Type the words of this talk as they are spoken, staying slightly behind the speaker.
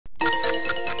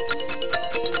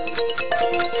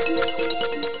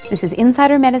This is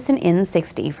Insider Medicine in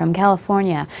 60 from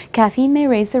California. Caffeine may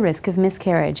raise the risk of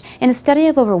miscarriage. In a study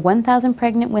of over 1,000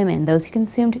 pregnant women, those who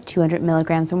consumed 200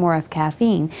 milligrams or more of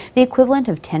caffeine, the equivalent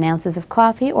of 10 ounces of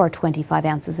coffee or 25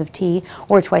 ounces of tea,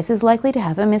 were twice as likely to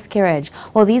have a miscarriage.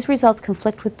 While these results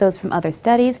conflict with those from other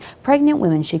studies, pregnant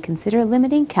women should consider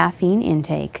limiting caffeine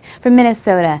intake. From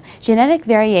Minnesota, genetic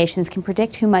variations can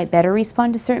predict who might better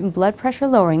respond to certain blood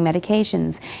pressure-lowering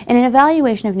medications. In an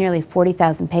evaluation of nearly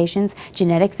 40,000 patients,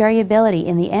 genetic variability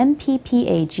in the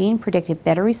NPPA gene predicted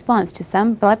better response to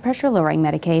some blood pressure-lowering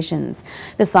medications.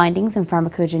 The findings in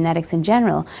pharmacogenetics in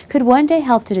general could one day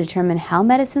help to determine how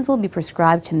medicines will be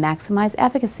prescribed to maximize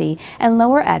efficacy and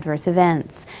lower adverse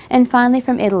events. And finally,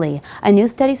 from Italy, a new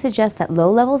study suggests that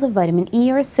low levels of vitamin E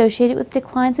are associated with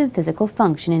declines in physical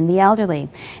function in the elderly.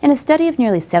 In a study of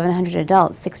nearly 700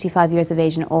 adults 65 years of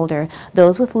age and older,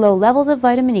 those with low levels of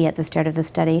vitamin E at the start of the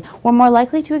study were more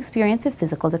likely to experience a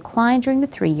physical decline during the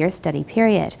 3-year study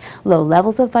period. Low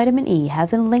levels of vitamin E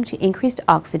have been linked to increased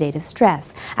oxidative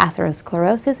stress,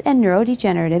 atherosclerosis, and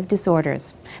neurodegenerative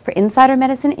disorders. For Insider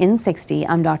Medicine in 60,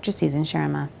 I'm Dr. Susan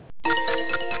Sharma.